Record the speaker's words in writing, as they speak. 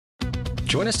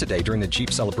Join us today during the Jeep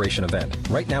Celebration event.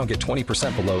 Right now, get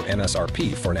 20% below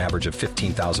MSRP for an average of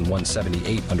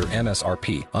 $15,178 under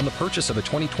MSRP on the purchase of a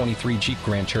 2023 Jeep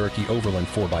Grand Cherokee Overland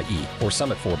 4xE or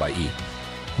Summit 4xE.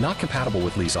 Not compatible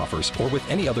with lease offers or with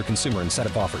any other consumer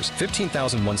incentive offers.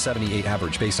 $15,178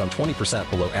 average based on 20%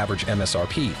 below average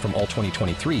MSRP from all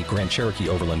 2023 Grand Cherokee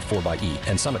Overland 4xE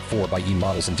and Summit 4xE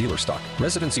models in dealer stock.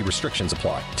 Residency restrictions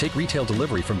apply. Take retail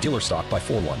delivery from dealer stock by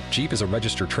 4/1. Jeep is a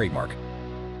registered trademark.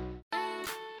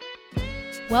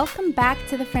 Welcome back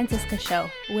to the Franciska Show,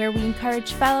 where we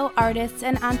encourage fellow artists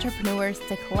and entrepreneurs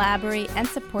to collaborate and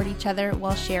support each other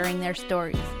while sharing their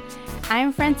stories.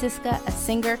 I'm Franciska, a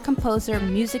singer, composer,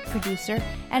 music producer,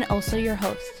 and also your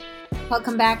host.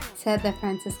 Welcome back to the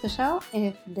Franciska Show.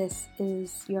 If this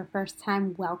is your first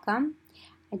time, welcome.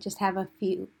 I just have a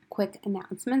few quick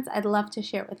announcements I'd love to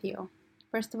share with you.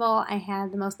 First of all, I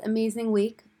had the most amazing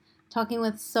week talking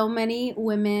with so many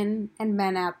women and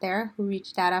men out there who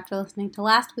reached out after listening to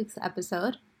last week's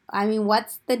episode. I mean,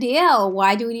 what's the deal?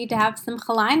 Why do we need to have some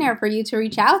liner for you to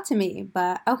reach out to me?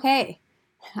 But okay.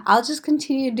 I'll just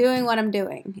continue doing what I'm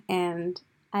doing, and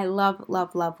I love,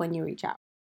 love, love when you reach out.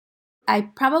 I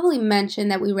probably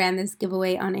mentioned that we ran this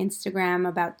giveaway on Instagram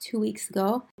about 2 weeks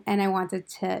ago, and I wanted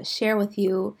to share with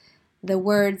you the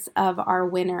words of our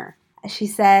winner. She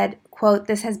said, quote,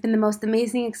 "This has been the most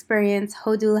amazing experience,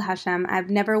 Hodul Hashem.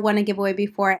 I've never won a giveaway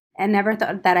before and never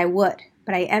thought that I would,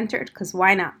 but I entered because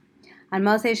why not? On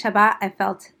Mosei Shabbat, I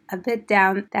felt a bit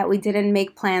down that we didn't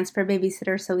make plans for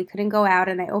babysitters, so we couldn't go out,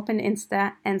 and I opened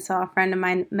Insta and saw a friend of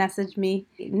mine message me.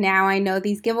 Now I know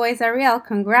these giveaways are real.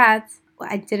 Congrats."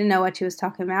 I didn't know what she was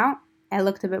talking about. I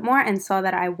looked a bit more and saw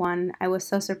that I won. I was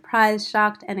so surprised,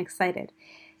 shocked, and excited.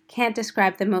 Can't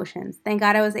describe the emotions. Thank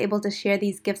God I was able to share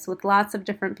these gifts with lots of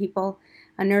different people.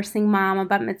 A nursing mom, a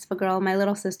bat mitzvah girl, my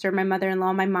little sister, my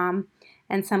mother-in-law, my mom,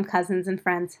 and some cousins and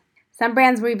friends. Some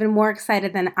brands were even more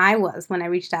excited than I was when I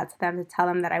reached out to them to tell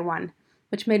them that I won,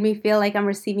 which made me feel like I'm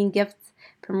receiving gifts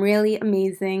from really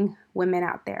amazing women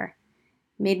out there.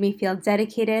 Made me feel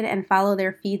dedicated and follow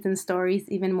their feeds and stories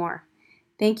even more.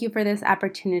 Thank you for this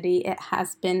opportunity. It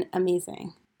has been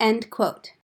amazing. End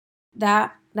quote.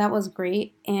 That was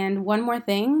great. And one more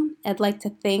thing, I'd like to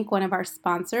thank one of our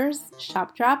sponsors,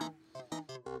 Shop Drop.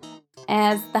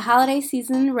 As the holiday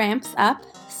season ramps up,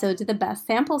 so do the best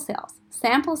sample sales.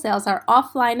 Sample sales are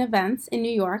offline events in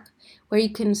New York where you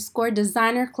can score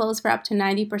designer clothes for up to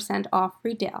 90% off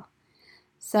retail.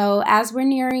 So as we're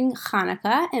nearing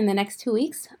Hanukkah in the next 2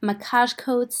 weeks, Makaj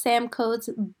Coats, Sam Coats,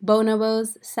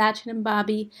 Bonobos, Sachin and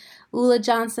Bobby, Ula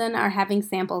Johnson are having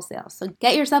sample sales. So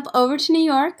get yourself over to New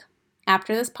York,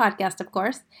 after this podcast of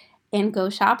course, and go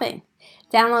shopping.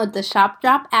 Download the Shop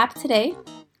Drop app today.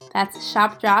 That's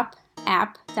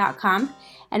shopdropapp.com.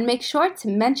 And make sure to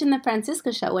mention the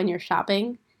Franciska Show when you're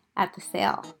shopping at the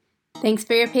sale. Thanks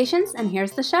for your patience, and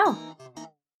here's the show.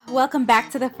 Welcome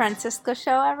back to the Franciska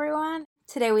Show, everyone.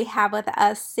 Today we have with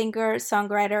us singer,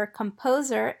 songwriter,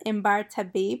 composer Inbar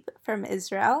Tabib from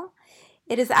Israel.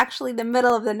 It is actually the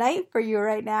middle of the night for you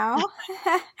right now.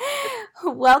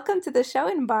 Welcome to the show,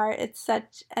 Inbar. It's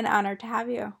such an honor to have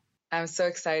you. I'm so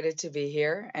excited to be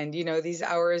here. And, these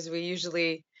hours we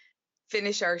usually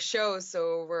finish our show,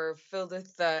 so we're filled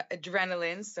with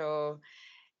adrenaline. So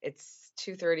it's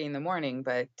 2:30 in the morning,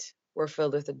 but we're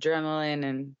filled with adrenaline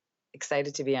and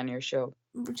excited to be on your show.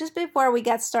 Just before we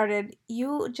get started,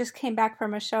 you just came back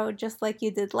from a show just like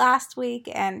you did last week,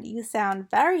 and you sound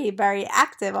very, very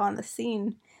active on the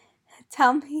scene.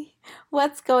 Tell me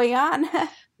what's going on.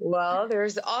 Well,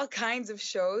 there's all kinds of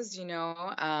shows,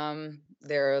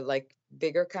 there are like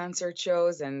bigger concert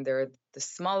shows, and there are the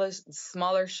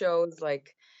smaller shows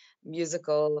like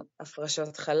musical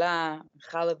Afrashat Challah,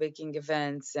 challah baking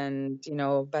events, and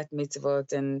bat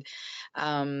mitzvot, and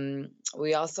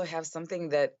we also have something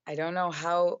that I don't know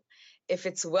if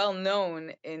it's well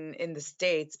known in the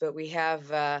States, but we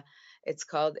have it's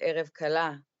called Erev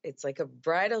Kala. It's like a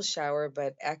bridal shower,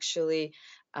 but actually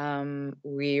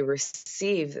we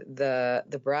receive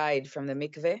the bride from the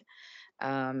mikveh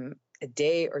a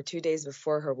day or 2 days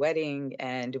before her wedding,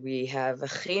 and we have a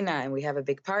china, and we have a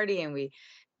big party, and we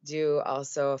do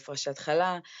also Frashat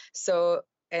Challah. So,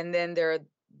 and then there are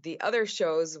the other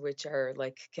shows, which are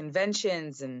like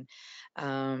conventions and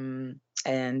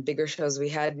bigger shows. We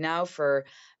had now for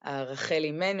Rachel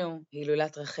Imenu,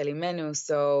 Hilulat Rachel Imenu.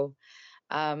 So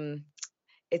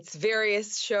it's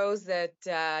various shows that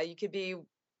you could be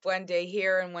one day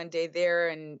here and one day there,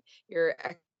 and you're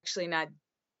actually not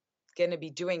going to be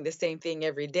doing the same thing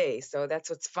every day. So that's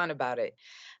what's fun about it.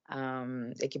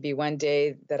 It could be one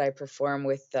day that I perform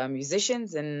with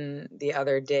musicians, and the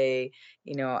other day,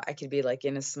 I could be like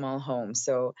in a small home.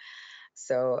 So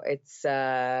So it's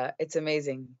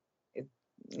amazing. It,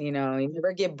 you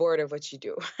never get bored of what you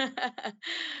do.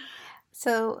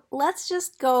 So let's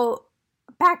just go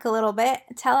back a little bit.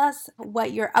 Tell us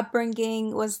what your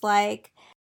upbringing was like,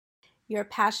 your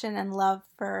passion and love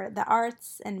for the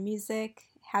arts and music.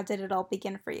 How did it all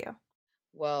begin for you?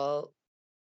 Well,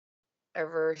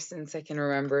 ever since I can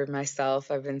remember myself,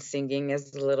 I've been singing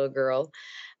as a little girl.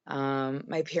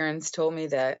 My parents told me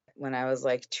that when I was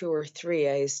like 2 or 3,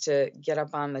 I used to get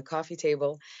up on the coffee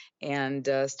table and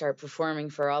start performing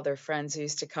for all their friends who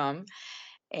used to come.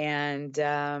 And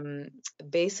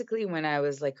basically, when I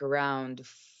was like around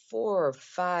 4 or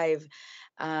 5,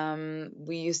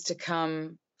 we used to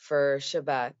come for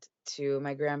Shabbat to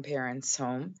my grandparents'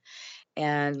 home.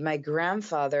 And my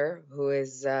grandfather, who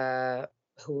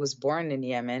was born in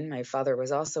Yemen, my father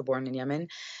was also born in Yemen,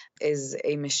 is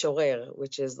a mishorer,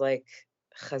 which is like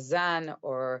chazan,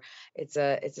 or it's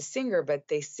a singer, but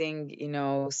they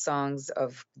sing, songs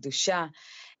of kedusha.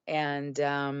 And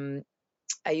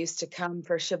I used to come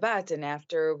for Shabbat, and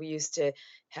after we used to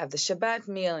have the Shabbat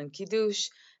meal and kiddush,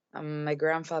 my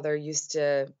grandfather used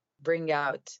to bring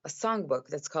out a songbook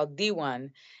that's called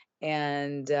Diwan.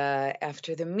 And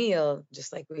after the meal,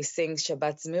 just like we sing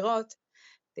Shabbat Zmirot,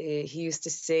 he used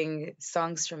to sing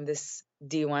songs from this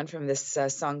Diwan, from this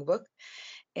songbook.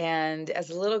 And as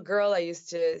a little girl, I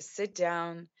used to sit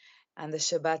down on the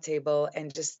Shabbat table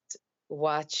and just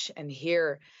watch and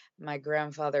hear my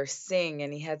grandfather sing.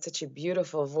 And he had such a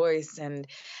beautiful voice. And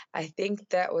I think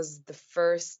that was the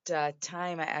first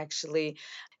time I actually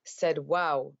said,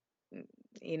 wow,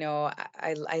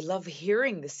 I love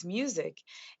hearing this music.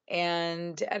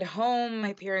 And at home,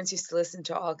 my parents used to listen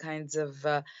to all kinds of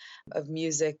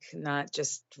music, not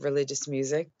just religious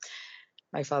music.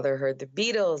 My father heard the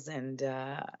Beatles and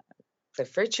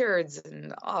Cliff Richards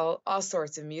and all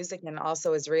sorts of music, and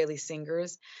also Israeli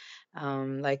singers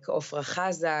like Ofra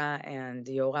Chaza and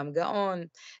Yoram Gaon.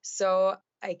 So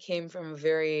I came from a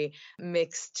very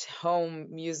mixed home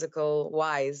musical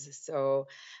wise. So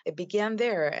it began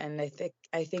there, and I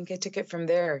think I took it from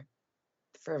there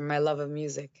for my love of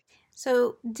music.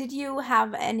 So, did you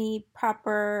have any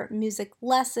proper music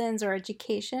lessons or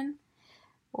education,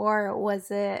 or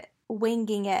was it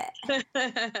winging it?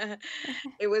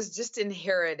 It was just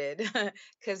inherited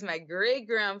because my great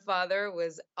grandfather he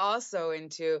was also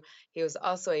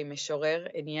a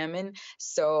mishorer in Yemen.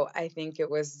 So I think it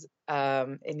was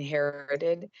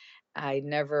inherited. I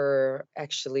never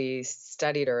actually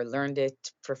studied or learned it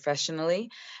professionally.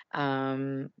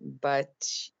 But,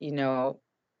 you know,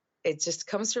 it just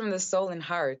comes from the soul and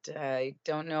heart. I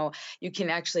don't know. You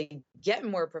can actually get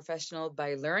more professional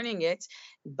by learning it,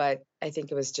 but I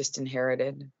think it was just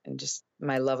inherited, and just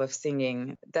my love of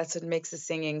singing. That's what makes the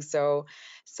singing so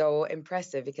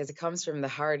impressive, because it comes from the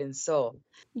heart and soul.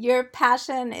 Your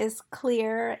passion is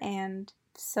clear and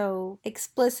so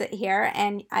explicit here,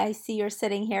 and I see you're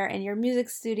sitting here in your music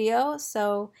studio.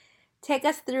 So, take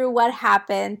us through what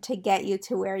happened to get you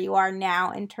to where you are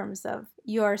now in terms of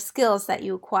your skills that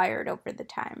you acquired over the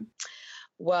time.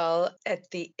 Well,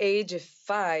 at the age of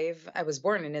 5, I was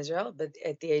born in Israel, but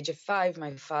at the age of 5,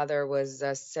 my father was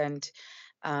sent.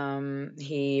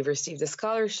 He received a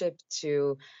scholarship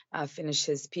to finish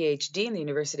his PhD in the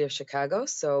University of Chicago.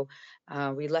 So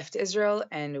we left Israel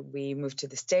and we moved to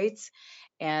the States.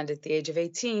 And at the age of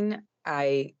 18,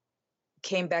 I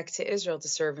came back to Israel to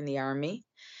serve in the army.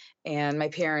 And my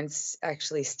parents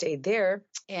actually stayed there.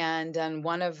 And on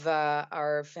one of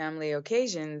our family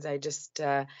occasions, I just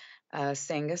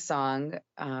sang a song,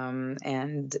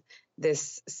 and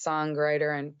this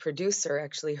songwriter and producer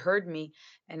actually heard me,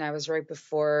 and I was right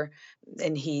before,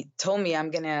 and he told me, I'm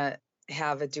gonna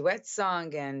have a duet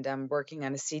song, and I'm working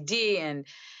on a CD, and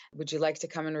would you like to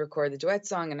come and record the duet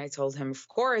song? And I told him, of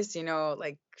course,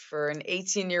 like for an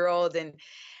 18-year-old, and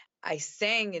I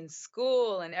sang in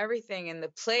school and everything in the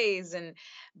plays,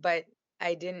 but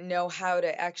I didn't know how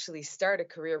to actually start a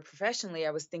career professionally.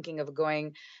 I was thinking of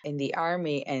going in the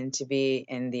army and to be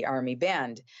in the army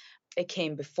band. It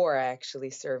came before I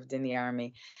actually served in the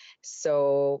army.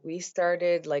 So we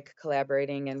started like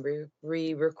collaborating, and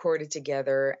we recorded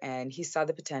together, and he saw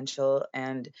the potential,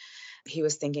 and he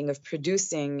was thinking of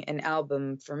producing an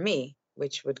album for me,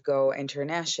 which would go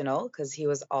international, because he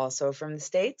was also from the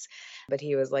States, but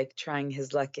he was like trying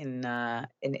his luck in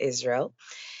Israel.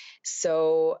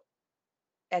 So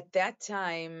at that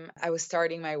time, I was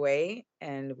starting my way,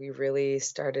 and we really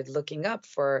started looking up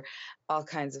for all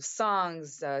kinds of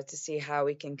songs to see how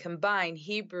we can combine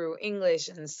Hebrew, English,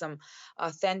 and some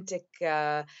authentic,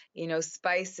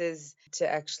 spices to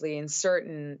actually insert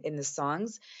in the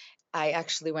songs. I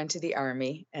actually went to the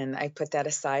army, and I put that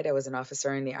aside. I was an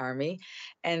officer in the army.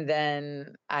 And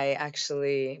then I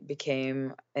actually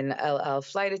became an LL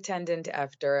flight attendant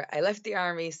after I left the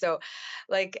army. So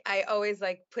like I always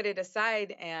like put it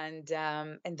aside. And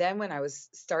then when I was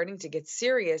starting to get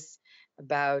serious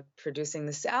about producing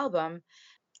this album,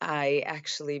 I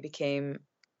actually became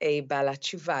a Balat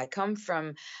Tshuva. I come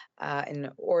from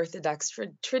an Orthodox,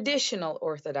 traditional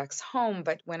Orthodox home,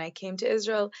 but when I came to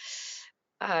Israel,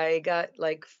 I got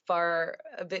like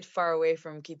a bit far away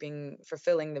from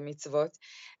fulfilling the mitzvot.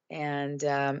 And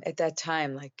at that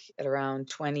time, like at around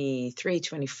 23,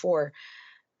 24,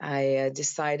 I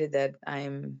decided that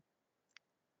I'm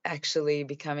actually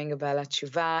becoming a Balat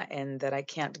Tshuva and that I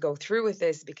can't go through with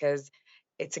this because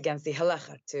it's against the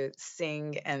halacha to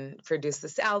sing and produce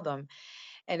this album.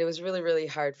 And it was really, really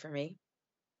hard for me.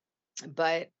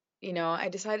 But, I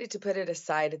decided to put it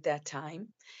aside at that time.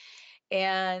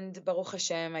 And Baruch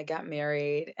Hashem, I got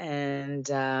married and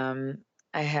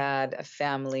I had a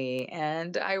family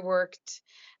and I worked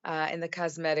in the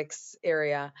cosmetics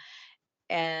area.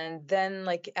 And then,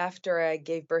 like, after I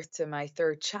gave birth to my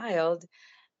third child,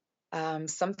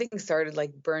 something started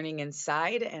like burning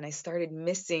inside and I started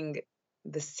missing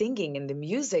the singing and the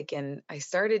music. And I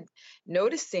started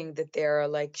noticing that there are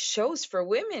like shows for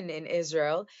women in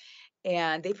Israel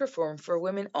and they perform for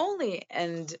women only.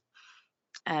 And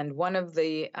one of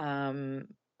the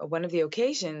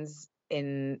occasions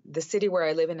in the city where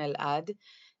I live in Elad,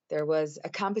 there was a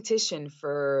competition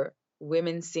for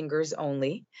women singers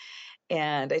only.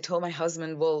 And I told my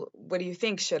husband, well, what do you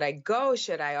think? Should I go?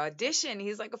 Should I audition?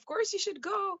 He's like, of course you should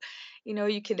go.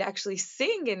 You could actually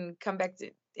sing and come back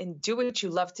and do what you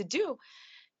love to do.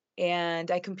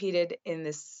 And I competed in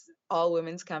this all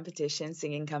women's competition,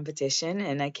 singing competition,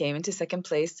 and I came into second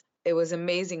place. It was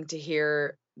amazing to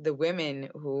hear the women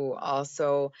who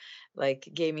also like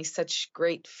gave me such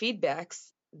great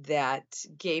feedbacks that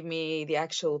gave me the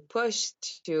actual push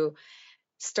to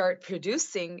start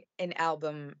producing an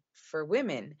album for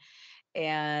women.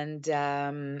 And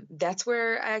that's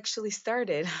where I actually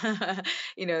started.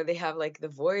 They have like The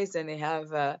Voice and they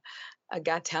have a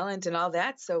Got Talent and all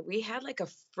that. So we had like a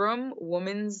Frum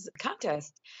Women's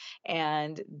contest.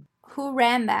 And Who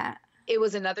ran that? it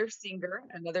was another singer,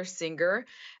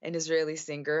 an Israeli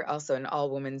singer, also an all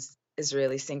women's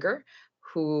Israeli singer,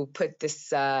 who put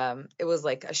this, it was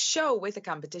like a show with a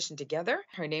competition together.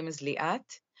 Her name is Liat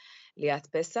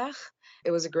Pesach.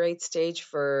 It was a great stage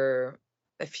for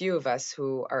a few of us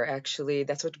who are actually,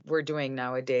 that's what we're doing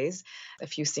nowadays. A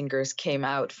few singers came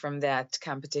out from that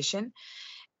competition.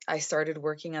 I started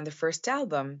working on the first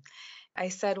album. I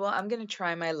said, well, I'm going to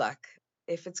try my luck.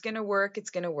 If it's going to work, it's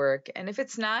going to work. And if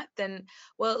it's not, then,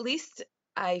 well, at least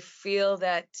I feel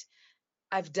that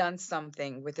I've done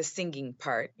something with the singing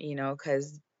part,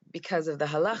 because of the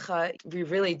halacha, we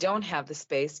really don't have the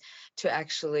space to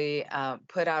actually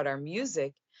put out our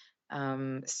music.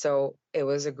 So it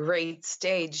was a great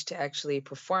stage to actually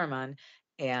perform on.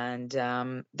 And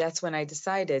that's when I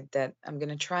decided that I'm going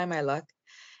to try my luck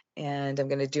and I'm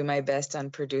going to do my best on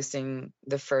producing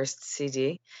the first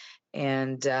CD.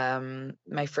 And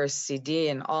my first CD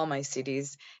and all my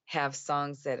CDs have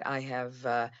songs that I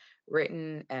have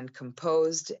written and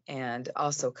composed and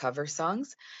also cover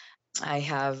songs. I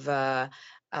have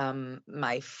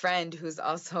my friend who's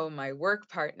also my work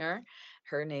partner.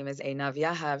 Her name is Einav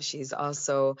Yahav. She's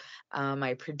also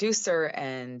my producer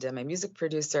and my music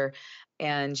producer,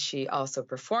 and she also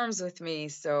performs with me.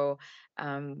 So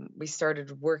we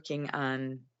started working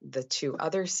on the two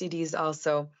other CDs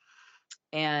also,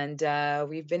 and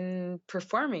we've been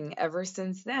performing ever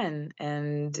since then.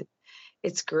 And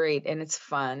it's great and it's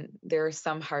fun. There are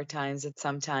some hard times at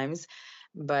sometimes,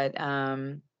 but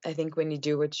I think when you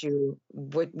do what you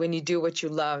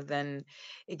love, then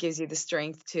it gives you the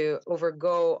strength to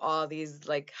overgo all these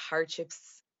like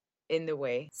hardships in the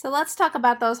way. So let's talk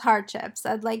about those hardships.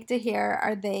 I'd like to hear,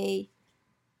 are they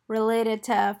related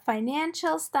to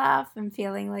financial stuff and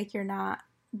feeling like you're not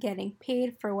getting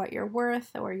paid for what you're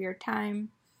worth or your time?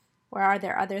 Or are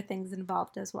there other things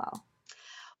involved as well?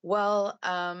 Well,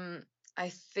 I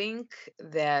think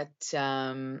that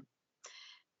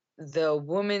the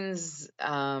woman's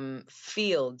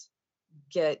field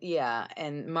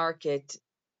and market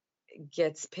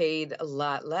gets paid a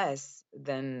lot less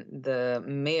than the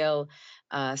male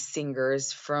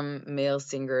singers from male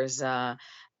singers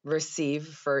receive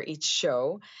for each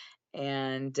show.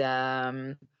 And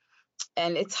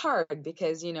it's hard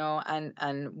because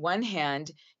on one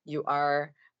hand you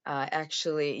are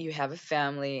actually you have a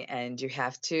family and you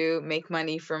have to make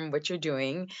money from what you're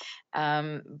doing,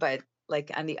 but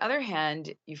like on the other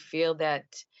hand you feel that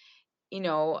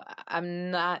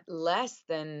I'm not less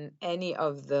than any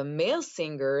of the male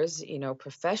singers,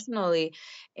 professionally.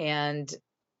 And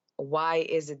why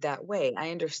is it that way?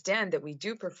 I understand that we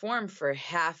do perform for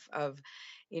half of,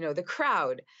 the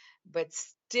crowd, but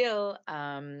still,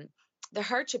 the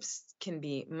hardships can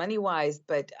be money wise.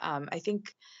 But I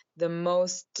think the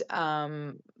most,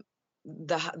 the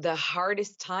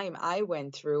hardest time I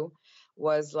went through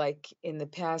was like in the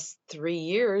past 3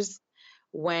 years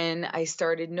when I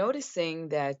started noticing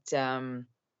that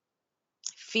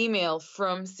female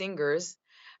from singers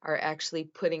are actually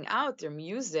putting out their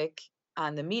music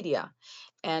on the media.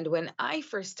 And when I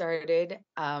first started,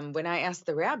 when I asked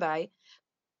the rabbi,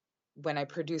 when I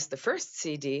produced the first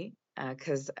CD,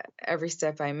 because every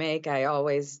step I make, I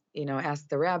always, ask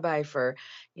the rabbi for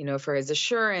his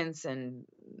assurance and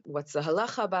what's the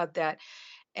halacha about that.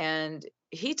 And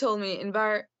he told me,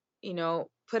 Inbar,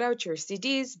 put out your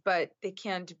CDs, but they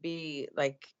can't be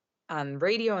like on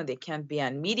radio and they can't be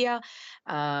on media.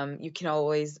 You can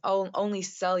always only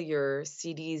sell your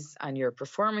CDs on your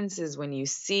performances when you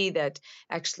see that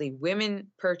actually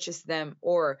women purchase them,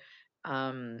 or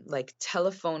like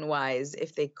telephone wise,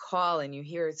 if they call and you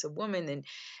hear it's a woman,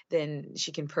 then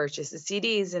she can purchase the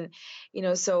CDs. And,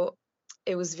 so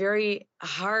it was very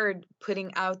hard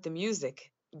putting out the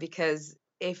music, because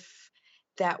if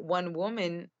that one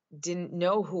woman didn't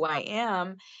know who I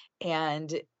am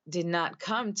and did not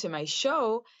come to my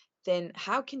show, then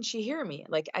how can she hear me?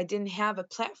 Like, I didn't have a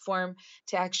platform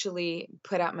to actually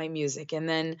put out my music. And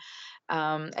then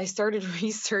I started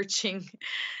researching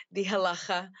the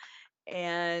halacha.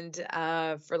 And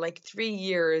for like 3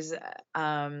 years,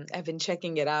 I've been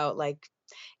checking it out, like,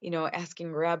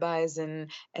 asking rabbis and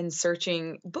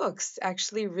searching books,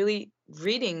 actually really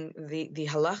reading the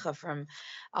halacha from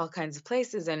all kinds of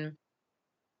places. And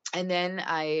then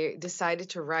I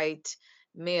decided to write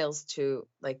mails to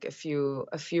like a few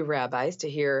rabbis to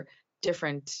hear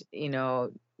different,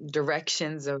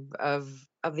 directions of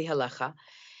the halacha.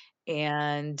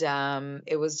 And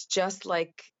it was just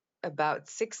like about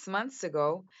 6 months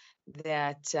ago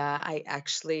that I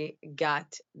actually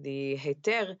got the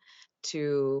heter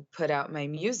to put out my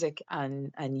music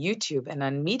on YouTube and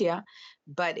on media,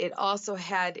 but it also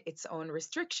had its own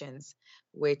restrictions,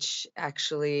 which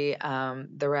actually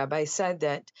the rabbi said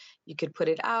that you could put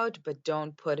it out, but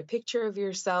don't put a picture of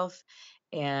yourself.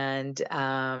 And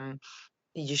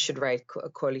you should write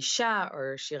Kol Isha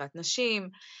or Shirat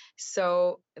Nashim.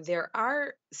 So there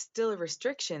are still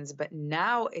restrictions, but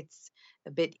now it's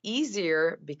a bit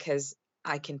easier because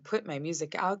I can put my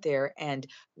music out there and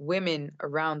women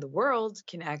around the world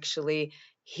can actually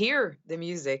hear the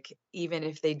music even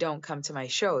if they don't come to my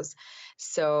shows.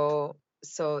 So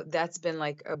that's been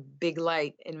like a big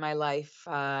light in my life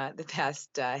the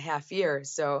past half year.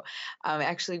 So I'm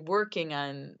actually working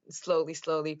on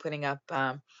slowly putting up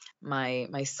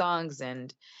my songs.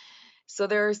 And so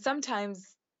there are sometimes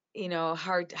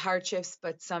hardships,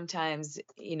 but sometimes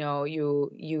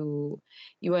you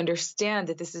understand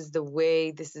that this is the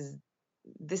way, this is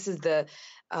the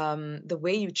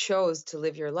way you chose to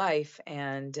live your life.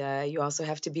 And you also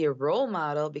have to be a role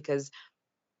model, because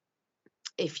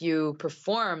if you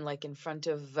perform like in front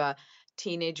of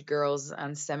teenage girls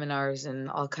on seminars and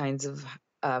all kinds of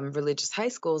religious high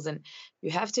schools, and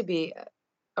you have to be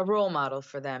a role model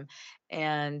for them.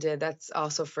 And that's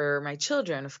also for my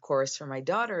children, of course, for my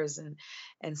daughters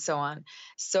and so on.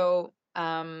 So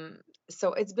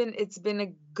it's been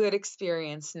a good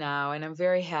experience now, and I'm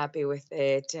very happy with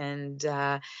it. And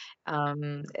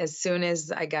as soon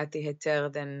as I got the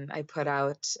heter, then I put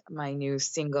out my new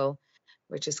single,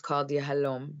 which is called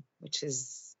Yahalom, which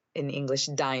is in English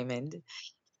diamond.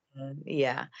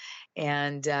 Yeah.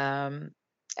 And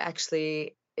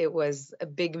actually, it was a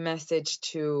big message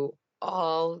to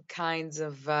all kinds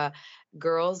of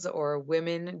girls or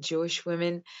women, Jewish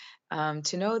women,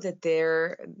 to know that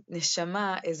their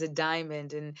neshama is a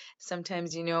diamond. And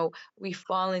sometimes, we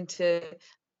fall into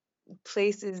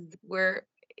places where,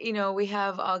 we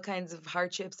have all kinds of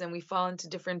hardships and we fall into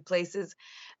different places.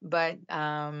 But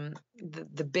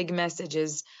the big message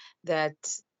is that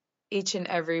each and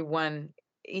every one,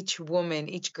 each woman,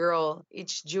 each girl,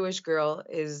 each Jewish girl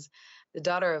is the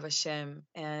daughter of Hashem.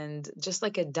 And just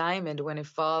like a diamond, when it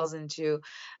falls into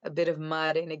a bit of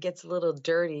mud and it gets a little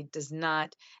dirty, does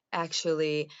not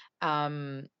actually,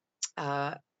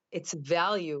 uh, its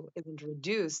value isn't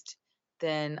reduced,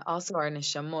 then also our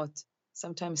neshamot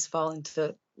sometimes fall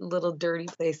into little dirty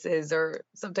places or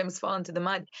sometimes fall into the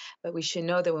mud. But we should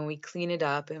know that when we clean it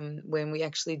up and when we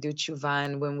actually do tshuva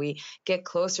and when we get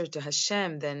closer to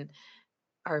Hashem, then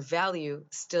our value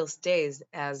still stays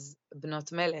as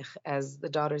Bnot Melech, as the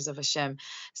daughters of Hashem.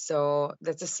 So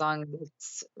that's a song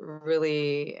that's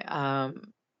really,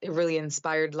 it really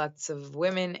inspired lots of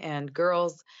women and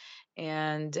girls.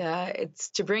 And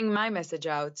it's to bring my message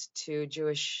out to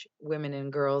Jewish women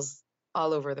and girls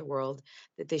all over the world,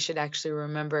 that they should actually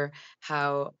remember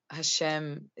how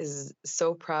Hashem is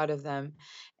so proud of them,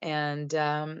 and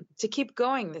to keep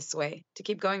going this way,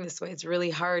 It's really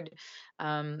hard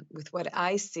with what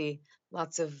I see.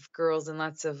 Lots of girls and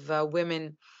lots of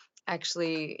women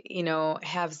actually,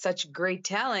 have such great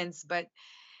talents, but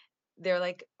they're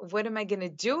like, what am I going to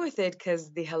do with it?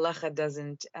 Because the halacha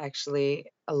doesn't actually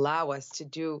allow us to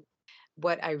do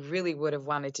what I really would have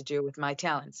wanted to do with my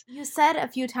talents. You said a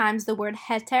few times the word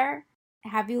heter.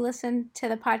 Have you listened to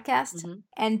the podcast? Mm-hmm.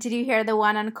 And did you hear the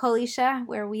one on Kolisha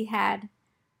where we had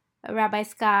Rabbi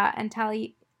Scott and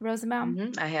Tali Rosenbaum?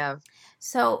 Mm-hmm. I have.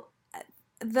 So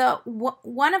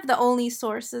one of the only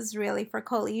sources really for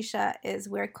Kolisha is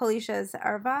where Kolisha is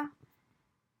erva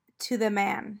to the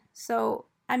man. So,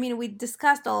 I mean, we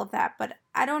discussed all of that, but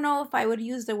I don't know if I would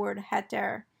use the word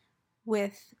heter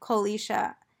with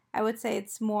Kolisha. I would say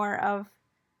it's more of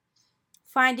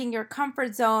finding your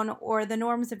comfort zone or the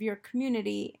norms of your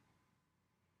community.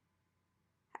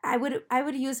 I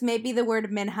would use maybe the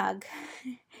word minhag,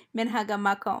 minhag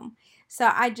makom. So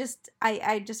I just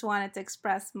wanted to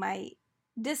express my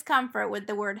discomfort with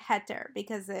the word heter,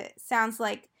 because it sounds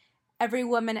like every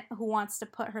woman who wants to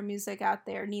put her music out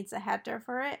there needs a heter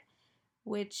for it,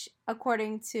 which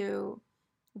according to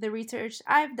the research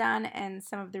I've done and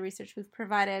some of the research we've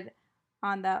provided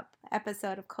on the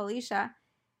episode of Kolisha,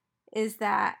 is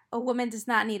that a woman does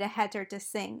not need a heter to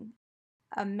sing.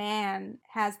 A man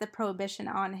has the prohibition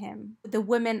on him. The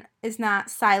woman is not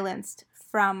silenced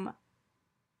from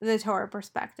the Torah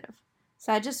perspective.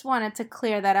 So I just wanted to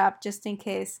clear that up, just in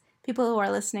case people who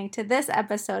are listening to this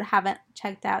episode haven't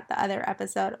checked out the other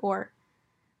episode, or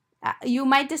you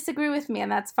might disagree with me,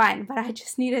 and that's fine, but I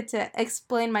just needed to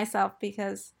explain myself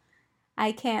because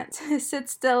I can't sit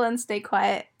still and stay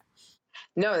quiet.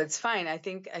 No, that's fine. I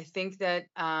think that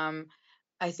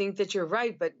you're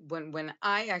right. But when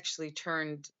I actually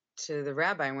turned to the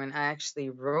rabbi, when I actually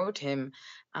wrote him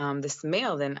this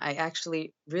mail, then I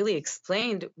actually really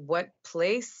explained what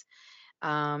place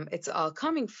it's all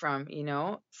coming from.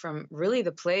 From really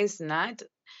the place not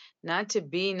to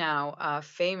be now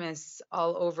famous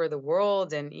all over the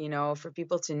world, and for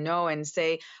people to know and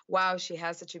say, wow, she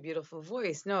has such a beautiful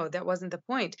voice. No, that wasn't the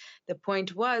point. The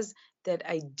point was that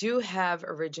I do have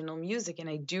original music, and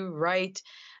I do write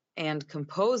and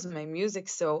compose my music.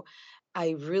 So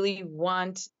I really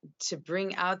want to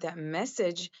bring out that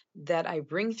message that I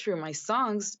bring through my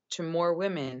songs to more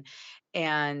women.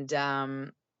 And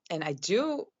I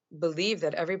do believe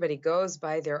that everybody goes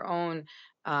by their own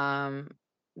minhag,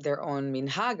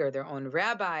 or their own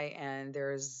rabbi, and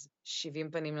there's shivim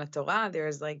panim laTorah,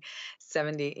 there's like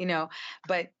 70,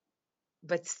 but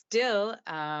still,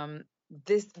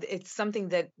 it's something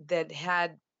that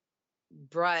had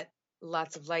brought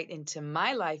lots of light into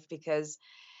my life, because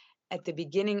at the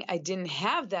beginning I didn't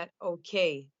have that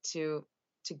okay to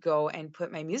go and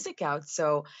put my music out.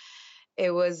 So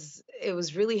it was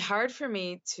really hard for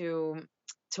me to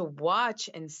watch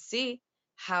and see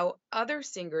how other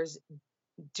singers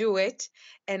do it,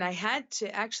 and I had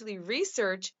to actually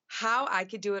research how I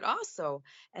could do it also.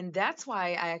 And that's why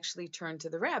I actually turned to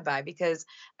the rabbi, because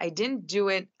I didn't do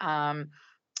it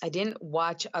I didn't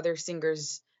watch other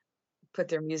singers put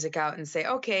their music out and say,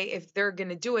 okay, if they're going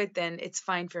to do it, then it's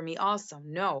fine for me also.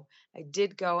 No, I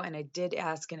did go and I did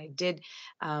ask, and I did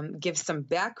give some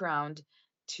background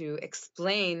to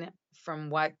explain from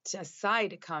what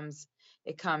side it comes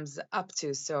up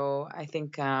to. So I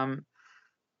think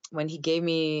when it gave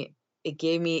me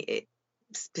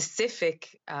specific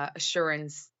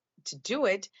assurance to do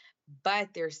it, but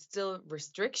there's still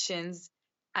restrictions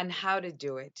on how to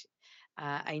do it.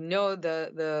 I know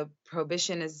the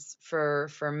prohibition is for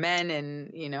men,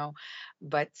 and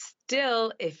but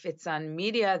still, if it's on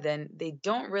media, then they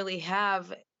don't really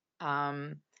have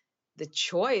the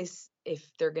choice if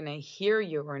they're going to hear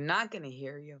you or not going to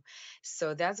hear you.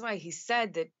 So that's why he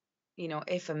said that,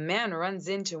 if a man runs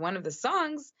into one of the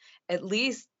songs, at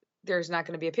least there's not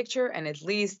going to be a picture, and at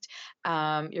least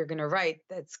you're going to write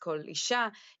that's called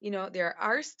Isha. There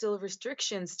are still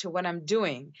restrictions to what I'm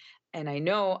doing. And I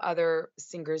know other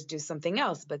singers do something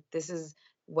else, but this is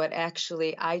what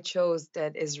actually I chose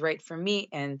that is right for me,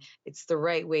 and it's the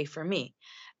right way for me.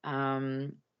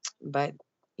 But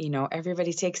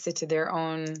everybody takes it to their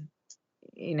own,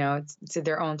 to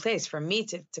their own place. For me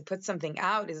to put something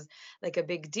out is like a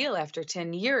big deal after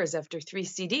 10 years, after 3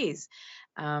 CDs.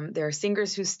 There are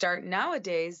singers who start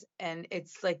nowadays, and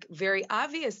it's like very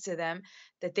obvious to them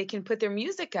that they can put their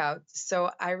music out.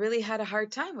 So I really had a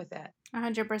hard time with that.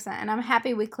 100%. And I'm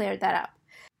happy we cleared that up.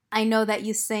 I know that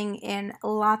you sing in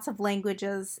lots of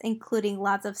languages, including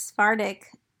lots of Sephardic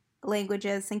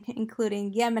languages,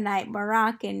 including Yemenite,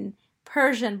 Moroccan,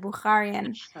 Persian,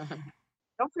 Bukharian.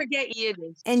 Don't forget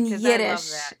Yiddish. And Yiddish. I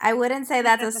love that. I wouldn't say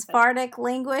that's a Sephardic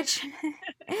language.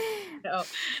 No.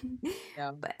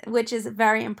 But, which is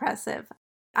very impressive.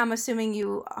 I'm assuming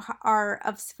you are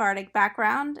of Sephardic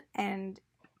background, and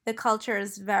the culture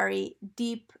is very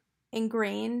deep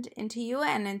ingrained into you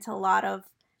and into a lot of,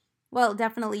 well,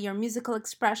 definitely your musical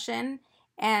expression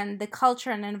and the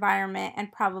culture and environment,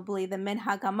 and probably the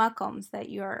minhag hamakom that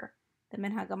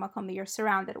you're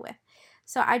surrounded with.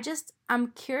 So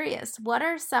I'm curious, what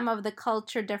are some of the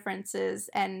culture differences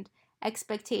and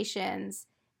expectations,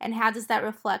 and how does that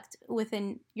reflect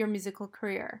within your musical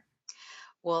career?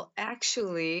 Well,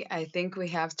 actually, I think we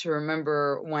have to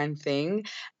remember one thing.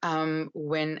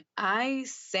 When I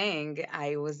sang,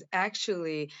 I was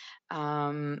actually,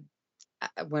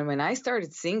 when I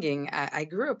started singing, I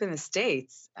grew up in the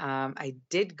States. I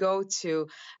did go to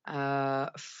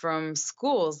from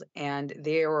schools, and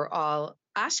they were all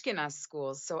Ashkenaz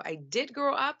schools. So I did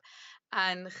grow up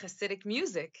on Hasidic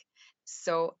music.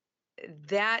 So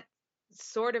that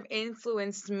sort of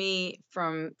influenced me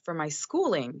from my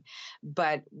schooling.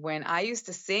 But when I used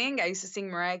to sing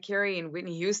Mariah Carey and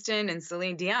Whitney Houston and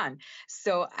Celine Dion.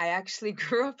 So I actually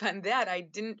grew up on that. I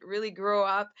didn't really grow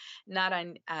up not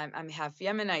on I'm half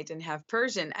Yemenite and half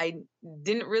Persian. I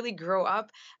didn't really grow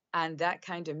up on that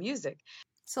kind of music.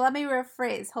 So let me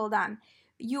rephrase. Hold on.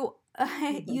 You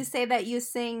you say that you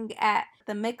sing at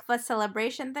the mikvah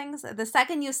celebration things. The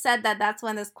second you said that, that's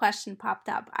when this question popped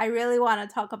up. I really want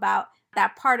to talk about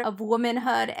that part of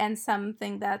womanhood and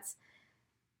something that's,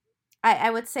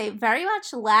 I would say, very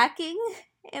much lacking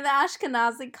in the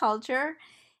Ashkenazi culture.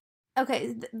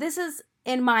 Okay, this is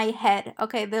in my head,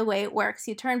 okay, the way it works.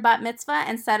 You turn bat mitzvah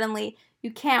and suddenly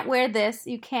you can't wear this,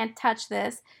 you can't touch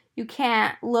this, you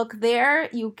can't look there,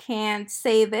 you can't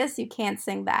say this, you can't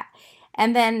sing that.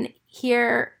 And then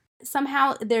here,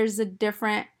 somehow there's a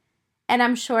different, and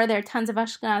I'm sure there are tons of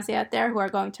Ashkenazi out there who are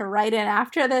going to write in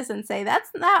after this and say, that's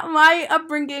not my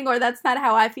upbringing, or that's not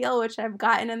how I feel, which I've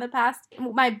gotten in the past.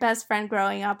 My best friend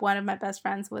growing up, one of my best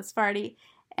friends was Sephardi.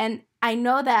 And I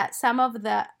know that some of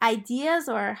the ideas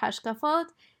or hashkafot,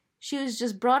 she was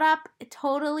just brought up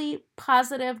totally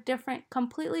positive, different,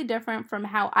 completely different from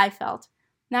how I felt.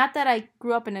 Not that I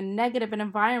grew up in a negative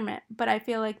environment, but I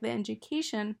feel like the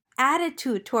education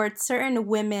attitude towards certain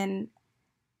women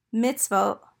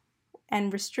mitzvot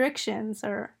and restrictions,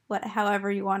 or however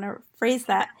you want to phrase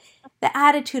that, the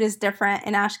attitude is different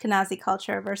in Ashkenazi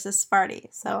culture versus Sephardi.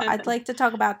 So I'd like to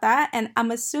talk about that. And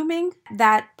I'm assuming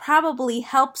that probably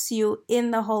helps you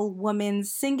in the whole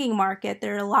women's singing market.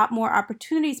 There are a lot more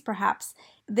opportunities, perhaps.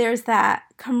 There's that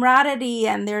camaraderie,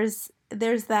 and there's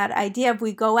that idea of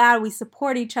we go out, we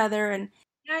support each other. And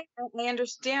I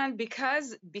understand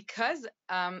because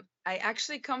I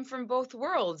actually come from both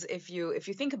worlds, if you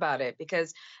think about it,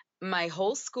 because my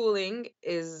whole schooling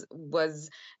was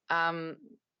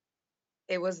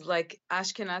it was like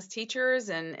Ashkenaz teachers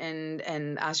and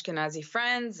Ashkenazi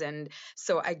friends, and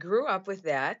so I grew up with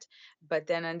that. But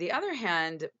then on the other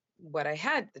hand, what I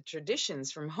had, the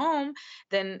traditions from home,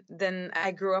 then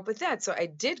I grew up with that. So I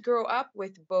did grow up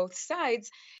with both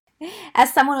sides.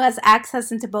 As someone who has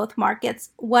access into both markets,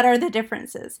 what are the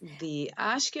differences? The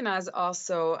Ashkenaz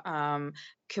also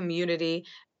community,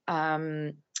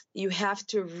 you have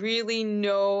to really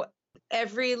know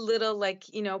every little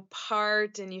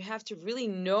part, and you have to really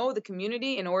know the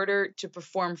community in order to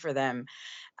perform for them.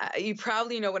 You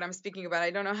probably know what I'm speaking about.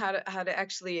 I don't know how to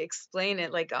actually explain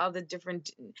it, like all the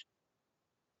different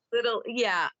little,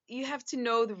 yeah, you have to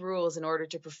know the rules in order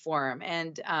to perform.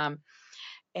 And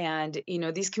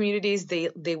these communities,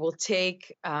 they will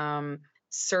take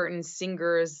certain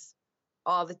singers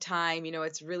all the time.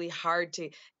 It's really hard to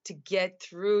get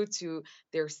through to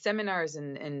their seminars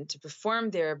and to perform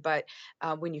there. But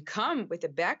when you come with a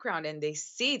background and they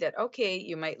see that, okay,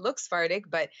 you might look Sephardic,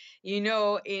 but you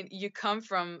come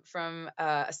from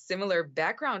a similar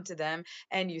background to them,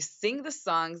 and you sing the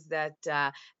songs that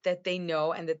they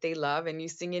know and that they love, and you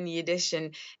sing in Yiddish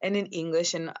and in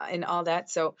English and all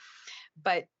that. So,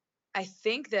 but I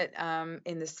think that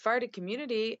in the Sephardic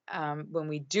community, when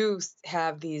we do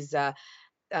have these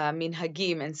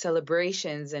minhagim and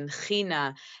celebrations and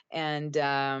china and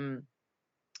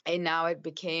and now it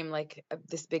became like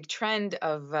this big trend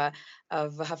of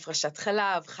hafrashat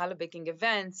chala, of challah baking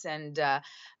events, and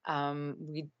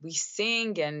we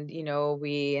sing, and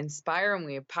we inspire and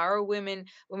we empower women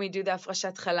when we do the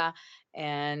hafrashat chala,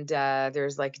 and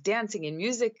there's like dancing and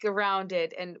music around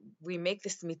it, and we make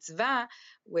this mitzvah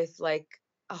with like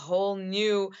a whole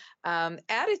new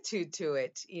attitude to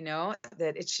it,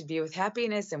 that it should be with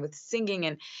happiness and with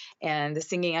singing, and the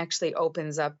singing actually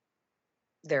opens up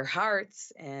their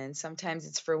hearts, and sometimes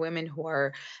it's for women who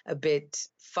are a bit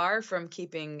far from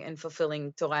keeping and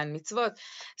fulfilling Torah and mitzvot.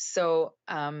 So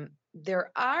there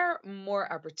are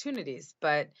more opportunities,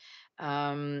 but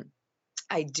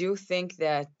I do think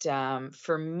that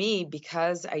for me,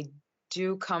 because I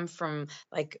do come from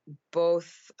like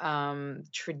both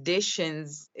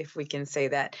traditions, if we can say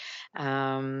that.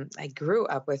 I grew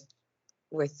up with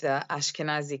the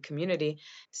Ashkenazi community.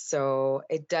 So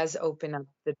it does open up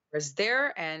the doors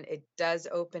there, and it does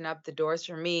open up the doors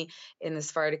for me in the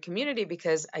Sephardic community,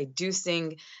 because I do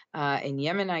sing in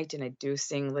Yemenite, and I do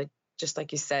sing like just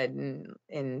like you said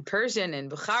in Persian and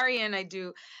Bukharian. I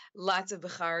do lots of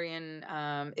Bukharian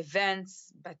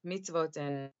events, bat mitzvot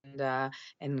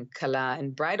and kala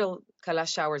and bridal kala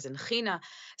showers and china.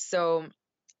 So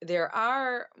there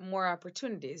are more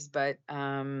opportunities, but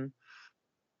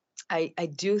I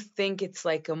do think it's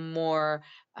like a more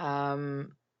I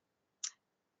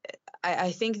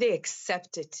think they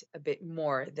accept it a bit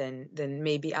more than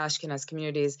maybe Ashkenaz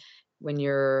communities when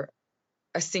you're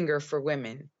a singer for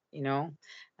women,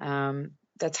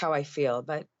 that's how I feel.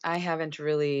 But I haven't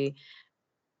really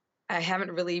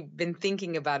been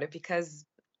thinking about it, because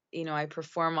I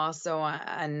perform also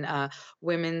on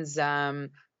women's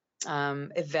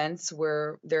events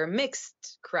where there are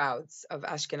mixed crowds of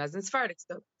Ashkenaz and Sephardic.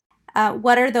 So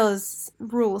What are those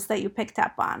rules that you picked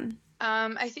up on?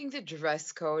 I think the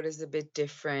dress code is a bit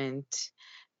different.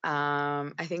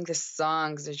 I think the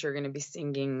songs that you're going to be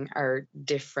singing are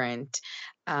different.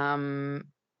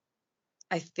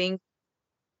 I think,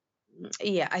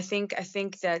 yeah, I think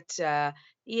that,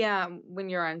 yeah, when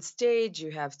you're on stage,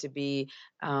 you have to be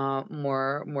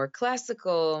more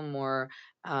classical, more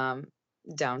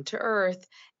down to earth.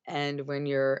 And when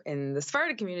you're in the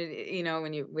Sephardic community,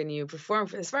 when you perform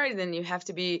for the Sephardi, then you have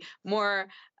to be more,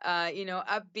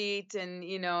 upbeat, and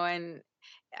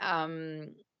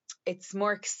it's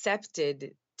more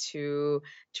accepted to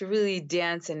really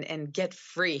dance and get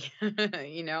free,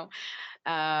 you know.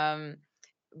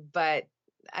 But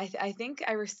I think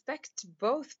I respect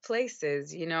both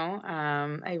places,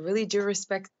 I really do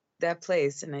respect that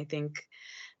place, and I think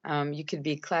you could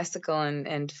be classical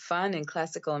and fun, and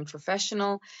classical and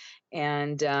professional.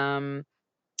 And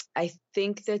I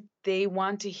think that they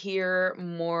want to hear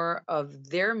more of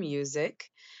their music.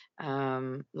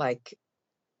 Like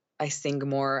I sing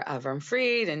more Avram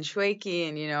Fried and Shweki,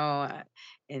 and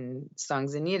and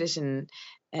songs in Yiddish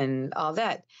and all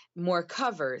that, more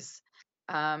covers.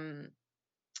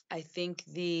 I think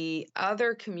the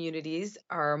other communities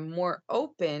are more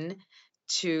open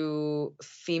to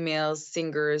female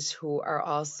singers who are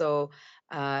also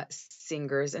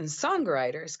singers and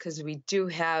songwriters, because we do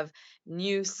have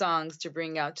new songs to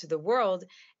bring out to the world.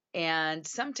 And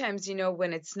sometimes,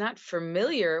 when it's not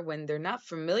familiar, when they're not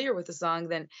familiar with the song,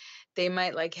 then they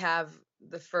might like have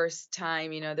the first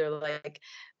time, they're like,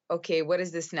 okay, what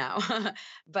is this now?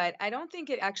 But I don't think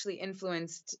it actually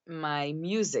influenced my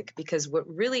music, because what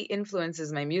really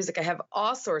influences my music, I have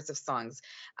all sorts of songs.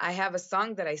 I have a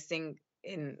song that I sing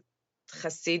in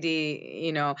Chassidi,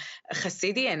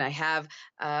 and I have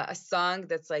a song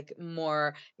that's like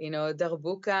more,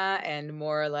 darbuka, and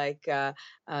more like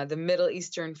the Middle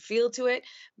Eastern feel to it.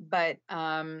 But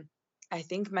I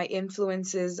think my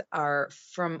influences are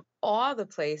from all the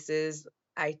places.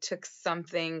 I took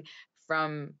something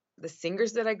from the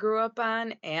singers that I grew up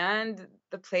on and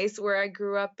the place where I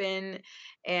grew up in,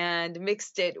 and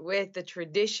mixed it with the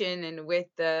tradition and with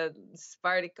the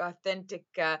Sephardic authentic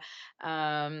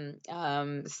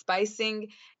spicing.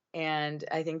 And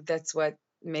I think that's what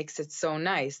makes it so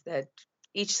nice, that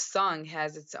each song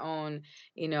has its own,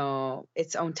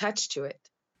 its own touch to it.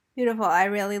 Beautiful. I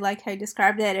really like how you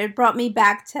described it. It brought me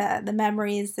back to the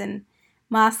memories in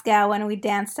Moscow when we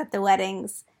danced at the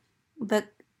weddings.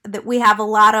 That we have a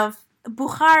lot of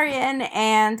Bukharian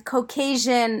and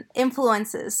Caucasian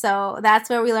influences, so that's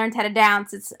where we learned how to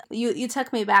dance. It's you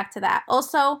took me back to that.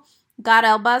 Also, Gad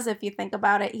Elbaz, if you think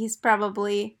about it, he's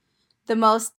probably the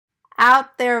most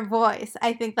out there voice.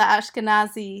 I think the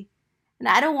Ashkenazi, and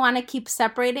I don't want to keep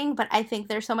separating, but I think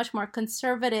they're so much more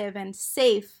conservative and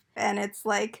safe. And it's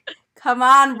like, come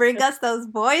on, bring us those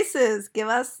voices. Give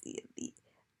us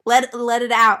let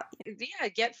it out. Yeah,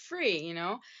 get free, you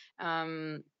know.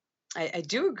 I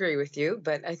do agree with you,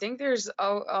 but I think there's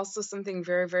also something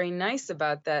very, very nice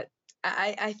about that.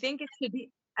 I think it should be,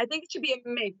 I think it should be a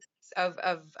mix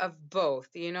of both,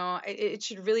 you know. It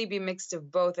should really be mixed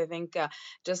of both. I think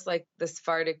just like the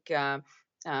Sephardic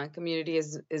community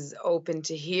is open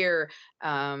to hear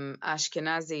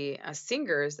Ashkenazi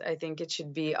singers, I think it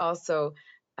should be also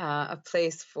a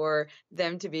place for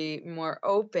them to be more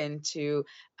open to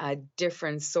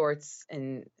different sorts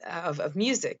of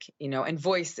music, you know, and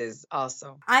voices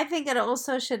also. I think it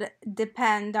also should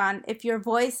depend on if your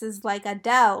voice is like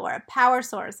Adele or a power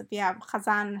source. If you have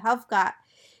Chazan and Helfgot,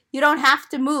 you don't have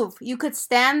to move. You could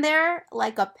stand there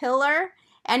like a pillar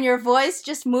and your voice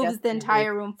just moves the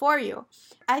entire room for you.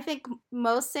 I think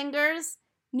most singers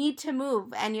need to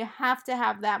move, and you have to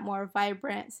have that more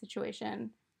vibrant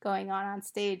situation going on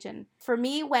stage. And for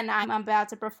me, when I'm about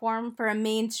to perform for a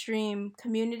mainstream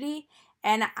community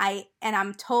and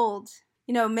I'm told,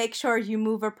 make sure you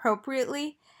move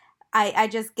appropriately, I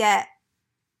just get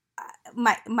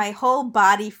my whole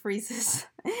body freezes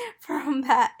from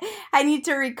that. I need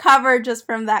to recover just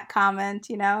from that comment,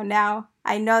 Now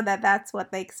I know that that's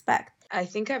what they expect. I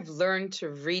think I've learned to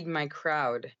read my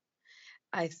crowd.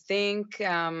 I think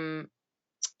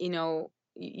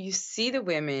you see the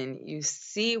women, you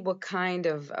see what kind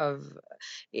of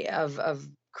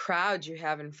crowd you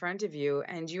have in front of you,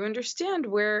 and you understand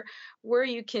where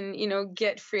you can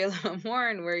get free a little more,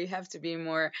 and where you have to be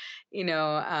more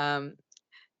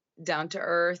down to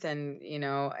earth, and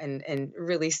and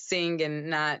really sing and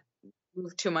not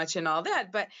move too much and all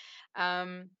that. But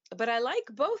I like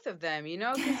both of them,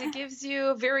 because it gives you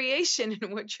a variation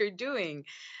in what you're doing.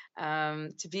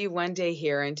 To be one day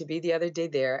here and to be the other day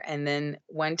there, and then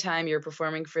one time you're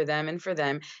performing for them,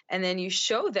 and then you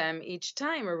show them each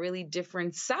time a really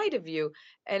different side of you.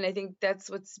 And I think that's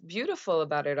what's beautiful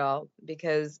about it all,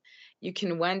 because you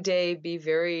can one day be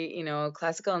very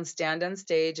classical and stand on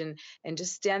stage and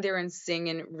just stand there and sing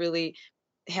and really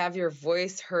have your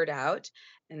voice heard out.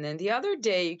 And then the other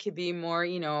day you could be more,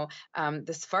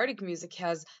 the Sephardic music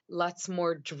has lots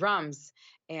more drums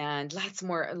and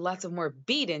lots of more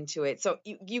beat into it. So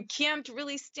you can't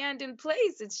really stand in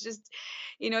place. It's just,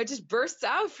 it just bursts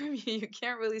out from you. You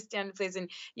can't really stand in place, and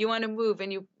you want to move,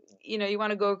 and you want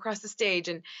to go across the stage,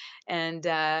 and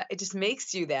it just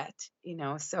makes you that,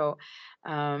 So,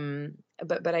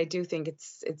 but I do think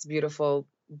it's beautiful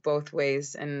both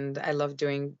ways, and I love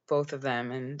doing both of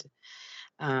them.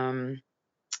 And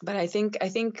but I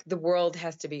think the world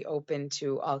has to be open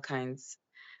to all kinds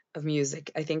of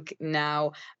music. I think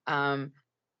now, I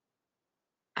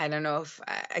don't know if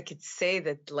I could say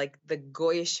that, like, the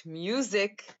Goyish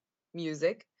music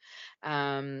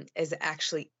has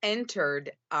actually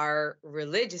entered our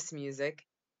religious music,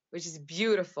 which is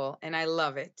beautiful, and I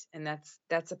love it. And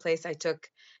that's a place I took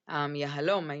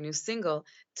Yahalom, my new single,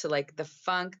 to, like, the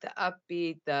funk, the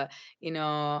upbeat, the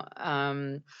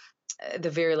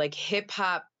the very, like, hip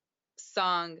hop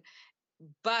song,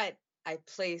 but I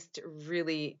placed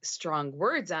really strong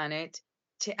words on it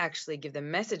to actually give the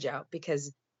message out,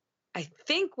 because I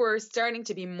think we're starting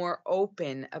to be more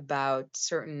open about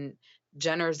certain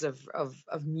genres of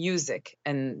music,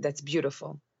 and that's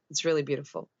beautiful. It's really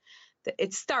beautiful.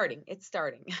 It's starting.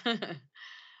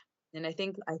 And I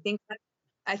think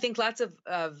lots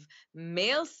of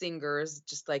male singers,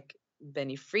 just like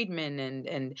Benny Friedman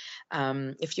and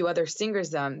a few other singers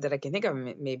that I can think of,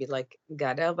 maybe like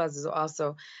Gad Elbaz is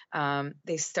also,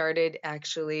 they started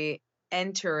actually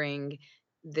entering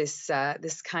this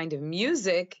kind of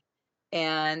music,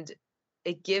 and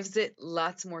it gives it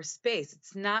lots more space.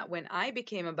 It's not, when I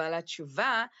became a Balat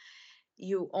Tshuva,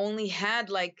 you only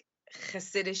had, like,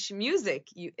 Hasidic music.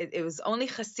 It was only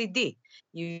Hasidi.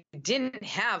 You didn't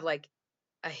have, like,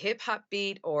 a hip hop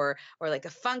beat or like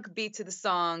a funk beat to the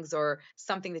songs, or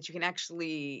something that you can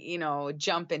actually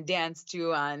jump and dance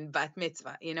to on bat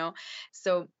mitzvah.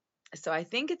 So I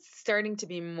think it's starting to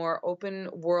be more open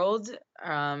world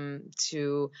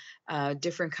to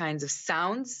different kinds of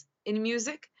sounds in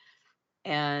music,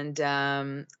 and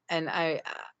I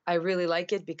really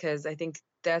like it, because I think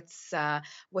that's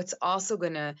what's also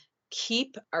going to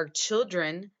keep our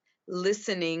children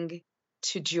listening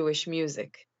to Jewish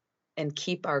music, and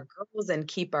keep our girls and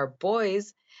keep our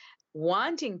boys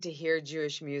wanting to hear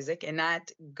Jewish music, and not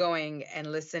going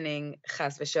and listening,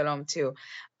 chas v'shalom, to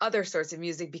other sorts of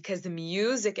music, because the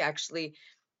music actually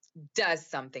does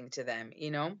something to them,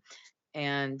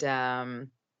 and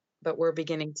but we're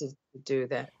beginning to do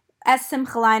that. As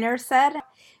Simcha Leiner said,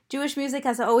 Jewish music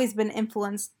has always been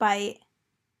influenced by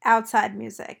outside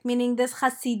music, meaning this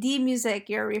Hasidi music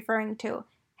you're referring to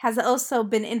has also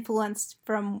been influenced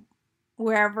from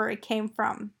wherever it came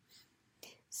from.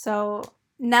 So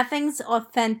nothing's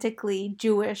authentically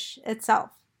Jewish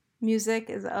itself. Music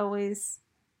has always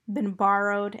been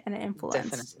borrowed and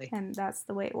influenced. Definitely. And that's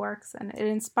the way it works. And it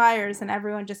inspires, and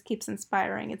everyone just keeps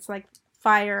inspiring. It's like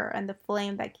fire and the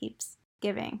flame that keeps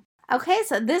giving. Okay,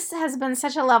 so this has been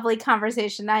such a lovely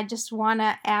conversation. I just want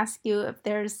to ask you if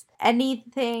there's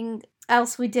anything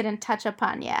else we didn't touch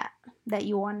upon yet that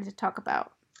you wanted to talk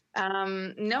about.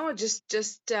 No,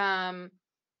 just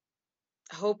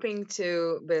hoping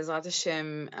to, Be'ezrat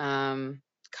Hashem,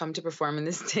 come to perform in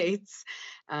the States.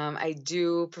 I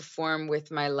do perform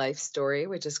with my life story,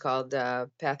 which is called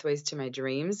Pathways to My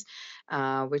Dreams,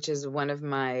 which is one of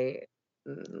my,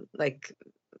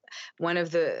 one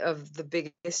of the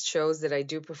biggest shows that I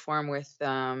do perform with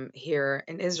here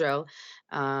in Israel.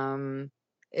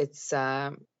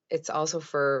 It's also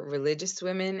for religious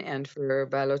women and for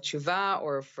Balot Tshuva,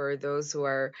 or for those who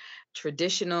are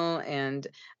traditional. And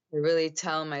I really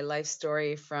tell my life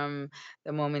story from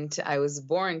the moment I was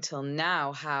born till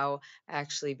now, how I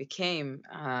actually became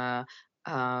a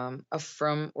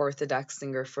from Orthodox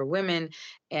singer for women,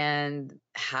 and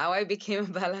how I became a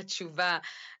Balat Tshuva.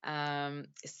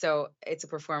 So it's a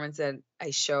performance that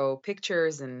I show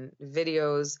pictures and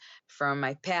videos from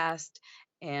my past,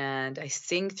 and I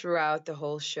sing throughout the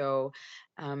whole show.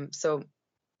 So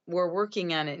we're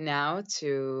working on it now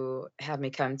to have me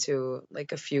come to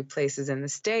like a few places in the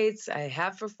States. I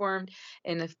have performed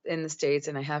in the States,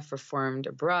 and I have performed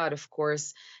abroad, of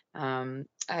course.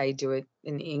 I do it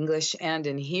in English and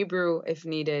in Hebrew if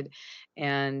needed.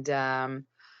 And so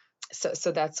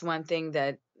that's one thing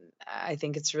that I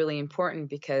think it's really important,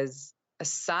 because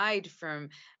aside from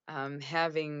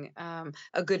having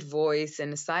a good voice,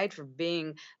 and aside from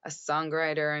being a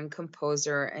songwriter and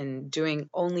composer and doing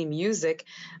only music,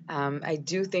 I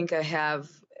do think I have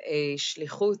a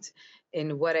shlichut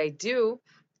in what I do,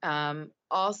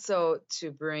 also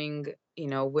to bring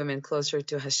women closer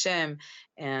to Hashem.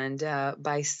 And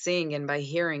by seeing and by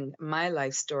hearing my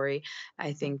life story,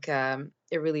 I think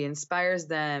it really inspires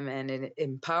them, and it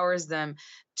empowers them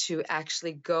to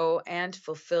actually go and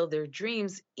fulfill their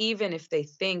dreams, even if they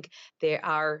think they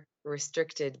are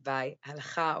restricted by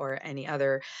halakha or any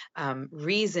other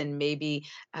reason. Maybe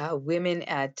women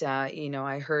at,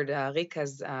 I heard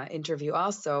Rika's interview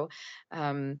also,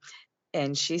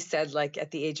 and she said, like,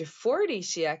 at the age of 40,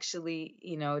 she actually,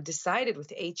 decided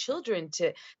with 8 children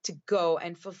to go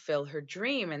and fulfill her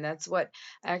dream. And that's what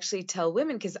I actually tell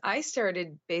women, because I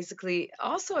started basically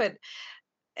also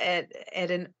at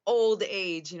an old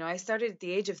age. I started at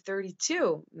the age of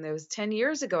 32, and that was 10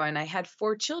 years ago, and I had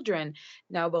 4 children.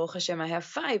 Now, Baruch Hashem, I have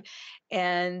 5.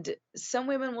 And some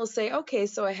women will say, okay,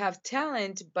 so I have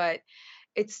talent, but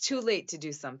it's too late to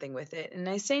do something with it. And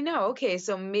I say, no, okay,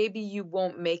 so maybe you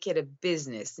won't make it a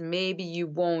business. Maybe you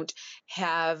won't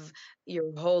have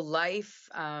your whole life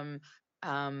around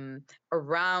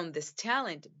this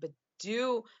talent, but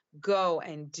do go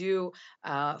and do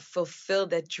fulfill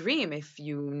that dream. If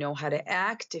you know how to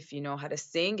act, if you know how to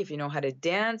sing, if you know how to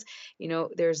dance,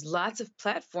 there's lots of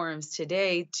platforms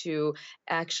today to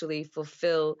actually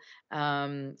fulfill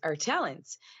our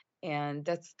talents. And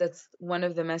that's one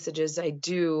of the messages I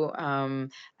do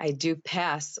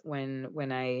pass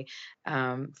when I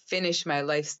finish my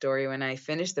life story, when I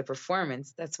finish the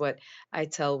performance. That's what I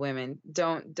tell women: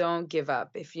 don't give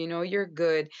up. If you know you're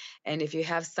good, and if you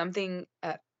have something,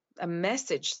 a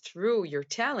message through your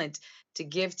talent to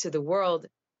give to the world,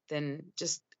 then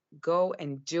just go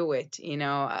and do it.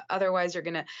 Otherwise you're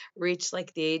gonna reach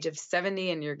like the age of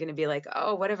 70, and you're gonna be like,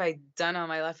 oh, what have I done all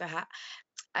my life?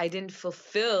 I didn't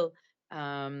fulfill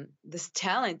this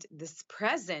talent, this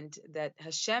present that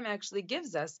Hashem actually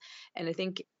gives us. And I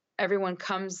think everyone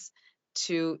comes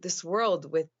to this world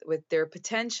with their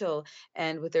potential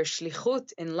and with their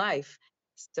shlichut in life.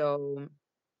 So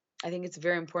I think it's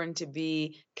very important to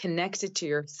be connected to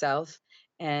yourself,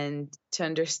 and to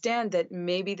understand that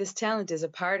maybe this talent is a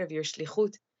part of your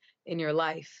shlichut in your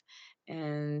life.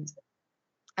 And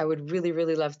I would really,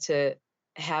 really love to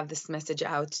have this message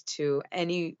out to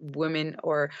any woman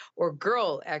or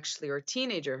girl, actually, or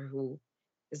teenager who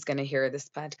is going to hear this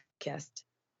podcast.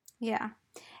 Yeah.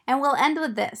 And we'll end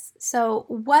with this. So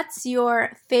what's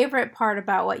your favorite part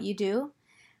about what you do?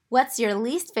 What's your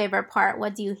least favorite part?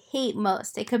 What do you hate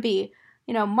most? It could be,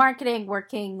 marketing,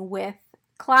 working with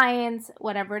clients,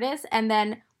 whatever it is. And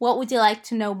then what would you like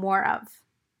to know more of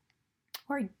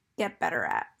or get better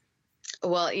at?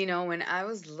 Well, when I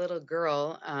was a little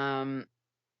girl,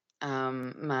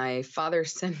 my father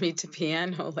sent me to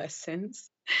piano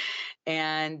lessons.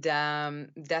 And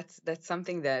that's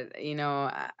something that, you know,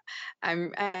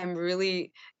 I'm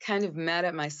really kind of mad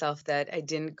at myself that I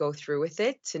didn't go through with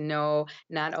it, to know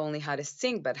not only how to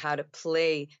sing but how to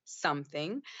play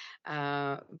something.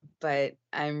 But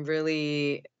I'm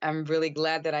really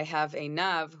glad that I have a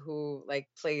Nav who like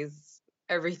plays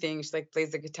everything. She like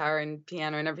plays the guitar and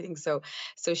piano and everything. So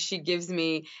she gives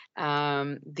me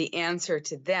the answer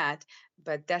to that.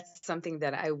 But that's something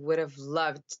that I would have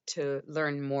loved to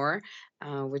learn more,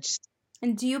 which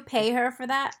And do you pay her for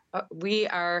that? we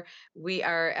are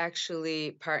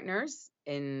actually partners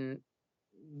in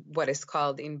what is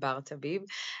called Inbar Tabib.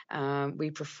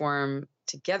 We perform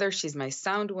together. She's my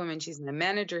sound woman. She's my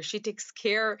manager. She takes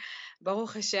care,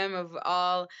 Baruch Hashem, of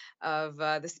all of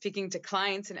the speaking to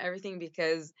clients and everything,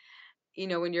 because you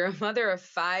know, when you're a mother of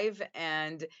 5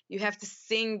 and you have to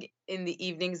sing in the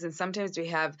evenings, and sometimes we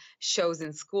have shows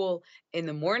in school in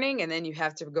the morning, and then you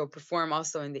have to go perform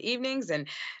also in the evenings, and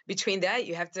between that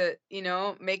you have to, you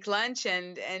know, make lunch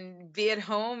and be at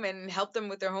home and help them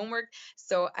with their homework.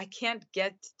 So I can't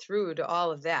get through to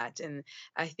all of that. And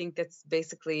I think that's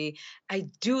basically, I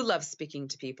do love speaking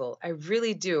to people, I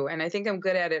really do, and I think I'm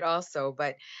good at it also,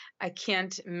 but I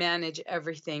can't manage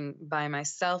everything by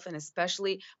myself, and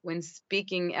especially when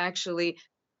speaking actually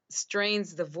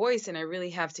strains the voice, and I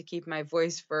really have to keep my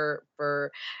voice for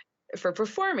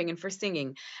performing and for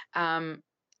singing.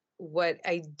 What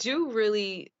I do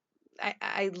really,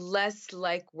 I less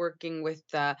like working with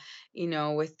you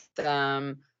know, with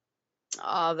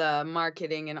all the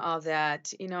marketing and all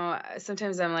that. You know,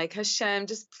 sometimes I'm like, Hashem,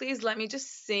 just please let me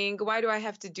just sing. Why do I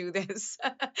have to do this?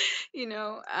 You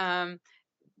know,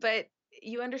 but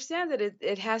you understand that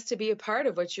it has to be a part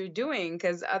of what you're doing,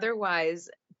 because otherwise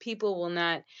people will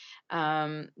not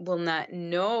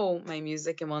know my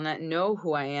music and will not know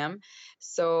who I am.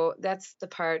 So that's the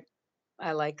part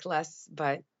I like less,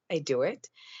 but I do it.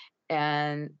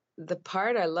 And the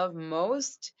part I love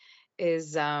most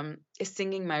is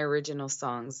singing my original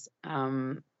songs.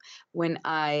 When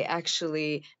I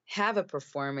actually have a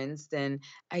performance, then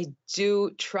I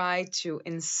do try to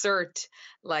insert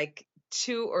like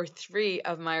 2 or 3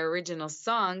 of my original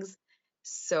songs,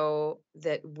 so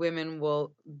that women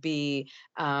will be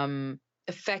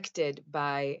affected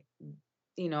by,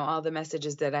 you know, all the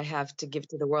messages that I have to give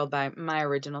to the world by my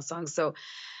original songs. So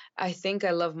I think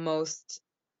I love most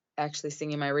actually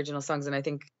singing my original songs, and I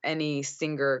think any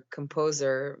singer,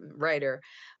 composer, writer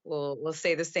will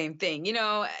say the same thing. You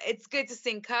know, it's good to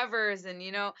sing covers, and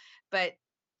you know, but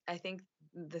I think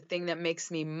the thing that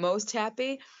makes me most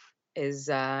happy is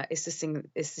to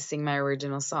sing my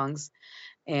original songs.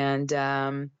 And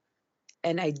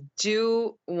I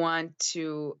do want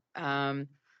to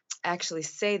actually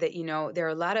say that, you know, there are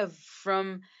a lot of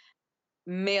from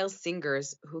male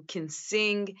singers who can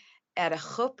sing at a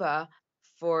chuppah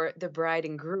for the bride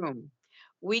and groom.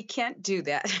 We can't do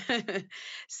that.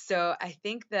 So I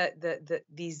think that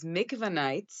these mikvah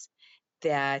nights,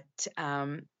 that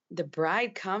the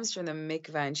bride comes from the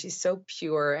mikvah and she's so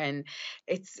pure, and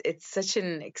it's such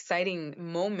an exciting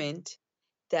moment,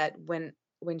 that when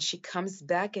she comes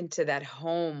back into that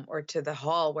home or to the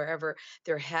hall, wherever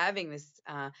they're having this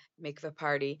mikvah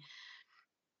party,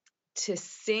 to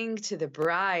sing to the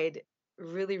bride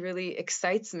really, really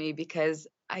excites me, because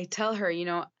I tell her, you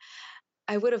know,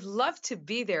 I would have loved to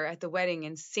be there at the wedding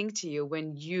and sing to you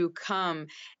when you come,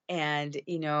 and,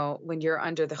 you know, when you're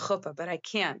under the chuppah, but I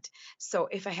can't. So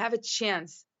if I have a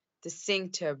chance to sing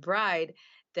to a bride,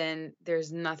 then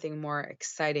there's nothing more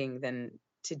exciting than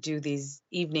to do these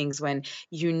evenings when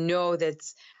you know that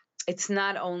it's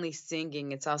not only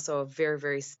singing, it's also a very,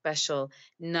 very special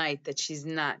night that she's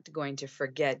not going to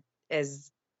forget.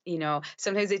 As you know,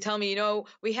 sometimes they tell me, you know,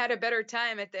 we had a better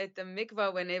time at the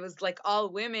mikvah when it was like all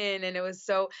women, and it was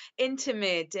so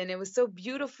intimate and it was so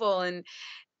beautiful. And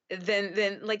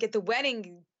then like at the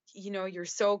wedding, you know, you're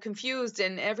so confused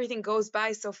and everything goes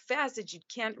by so fast that you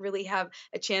can't really have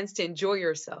a chance to enjoy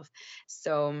yourself.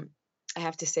 So I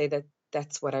have to say that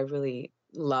that's what I really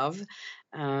love.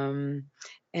 Um,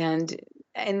 and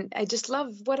I just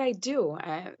love what I do.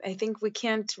 I think we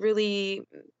can't really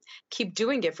keep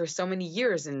doing it for so many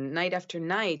years and night after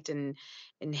night, and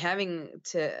having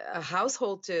to a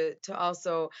household to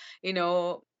also, you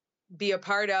know, be a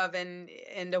part of, and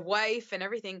a wife and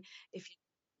everything. If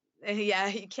yeah,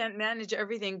 you can't manage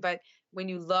everything, but when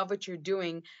you love what you're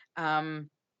doing,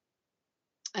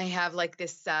 I have like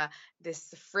this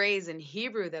phrase in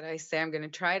Hebrew that I say. I'm going to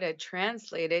try to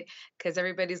translate it, because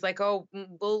everybody's like, "Oh,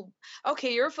 well,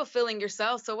 okay, you're fulfilling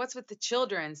yourself. So what's with the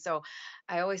children?" So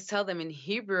I always tell them in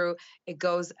Hebrew, it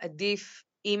goes, "Adif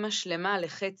ima shlema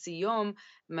lechetzi yom,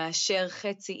 masher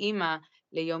chetzi ima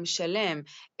leyom shalem.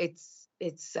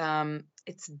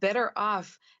 It's better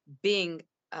off being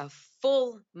a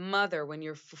full mother when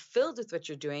you're fulfilled with what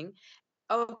you're doing.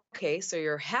 Okay, so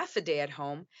you're half a day at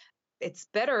home. It's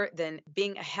better than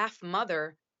being a half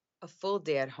mother a full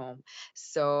day at home.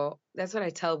 So that's what I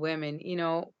tell women,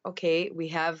 okay, we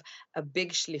have a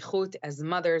big shlichut as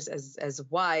mothers, as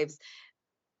wives,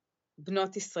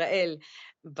 bnot Israel,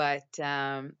 but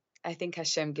I think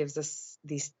Hashem gives us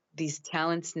these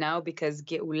talents now because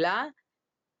Geula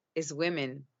is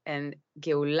women, and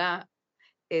Geula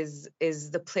is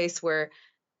the place where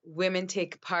women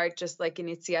take part, just like in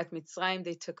Yetziat Mitzrayim,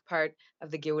 they took part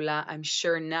of the Geula. I'm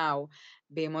sure now,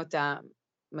 Be'emot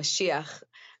Mashiach,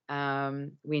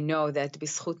 we know that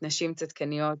בזכות נשים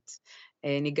צדקניות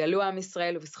נגאלו עם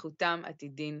ישראל ובזכותם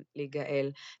עתידין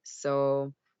להיגאל.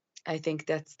 So I think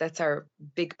that's our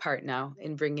big part now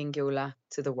in bringing Geula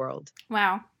to the world.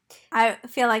 Wow. I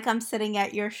feel like I'm sitting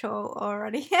at your show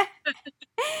already.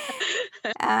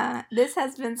 This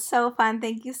has been so fun.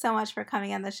 Thank you so much for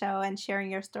coming on the show and sharing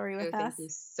your story with us. Thank you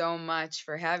so much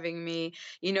for having me.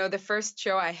 The first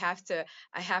show I have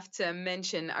to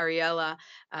mention Ariella,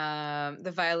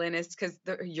 the violinist, because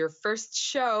your first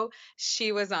show,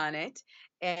 she was on it.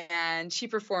 And she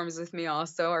performs with me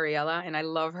also, Ariella, and I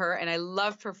love her, and I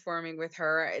love performing with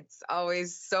her. It's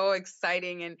always so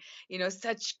exciting and,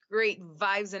 such great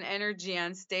vibes and energy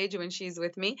on stage when she's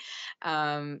with me.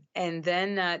 And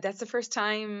then that's the first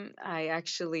time I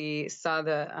actually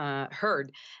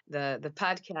heard the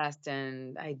podcast,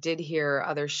 and I did hear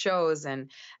other shows, and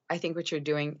I think what you're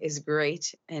doing is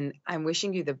great, and I'm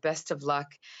wishing you the best of luck.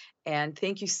 And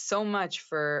thank you so much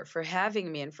for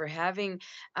having me and for having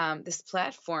this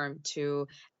platform to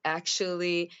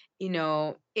actually,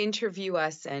 interview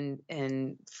us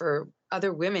and for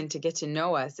other women to get to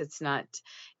know us. It's not,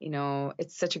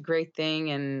 it's such a great thing.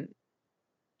 And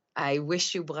I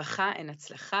wish you bracha and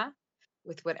atzlacha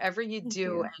with whatever you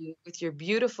do and with your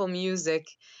beautiful music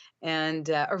and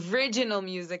original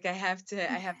music, I have to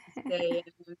say.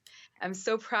 I'm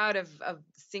so proud of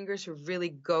singers who really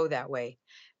go that way.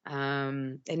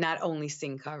 And not only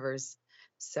sing covers.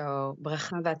 So,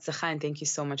 bracha v'atzlacha, and thank you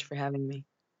so much for having me.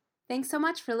 Thanks so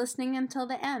much for listening until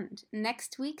the end.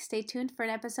 Next week, stay tuned for an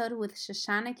episode with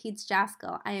Shoshana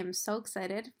Keats-Jaskal. I am so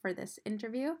excited for this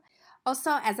interview.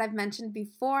 Also, as I've mentioned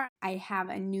before, I have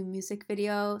a new music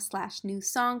video / new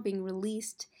song being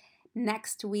released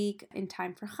next week in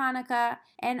time for Hanukkah,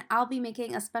 and I'll be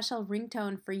making a special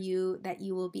ringtone for you that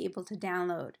you will be able to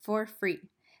download for free.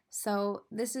 So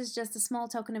this is just a small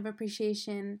token of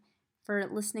appreciation for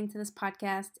listening to this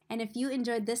podcast. And if you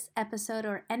enjoyed this episode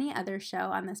or any other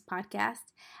show on this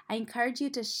podcast, I encourage you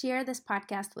to share this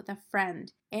podcast with a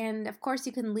friend. And of course,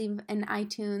 you can leave an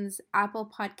iTunes, Apple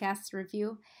Podcasts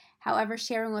review. However,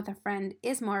 sharing with a friend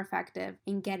is more effective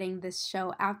in getting this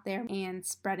show out there and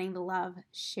spreading the love,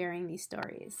 sharing these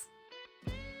stories.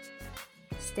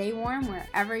 Stay warm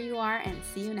wherever you are, and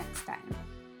see you next time.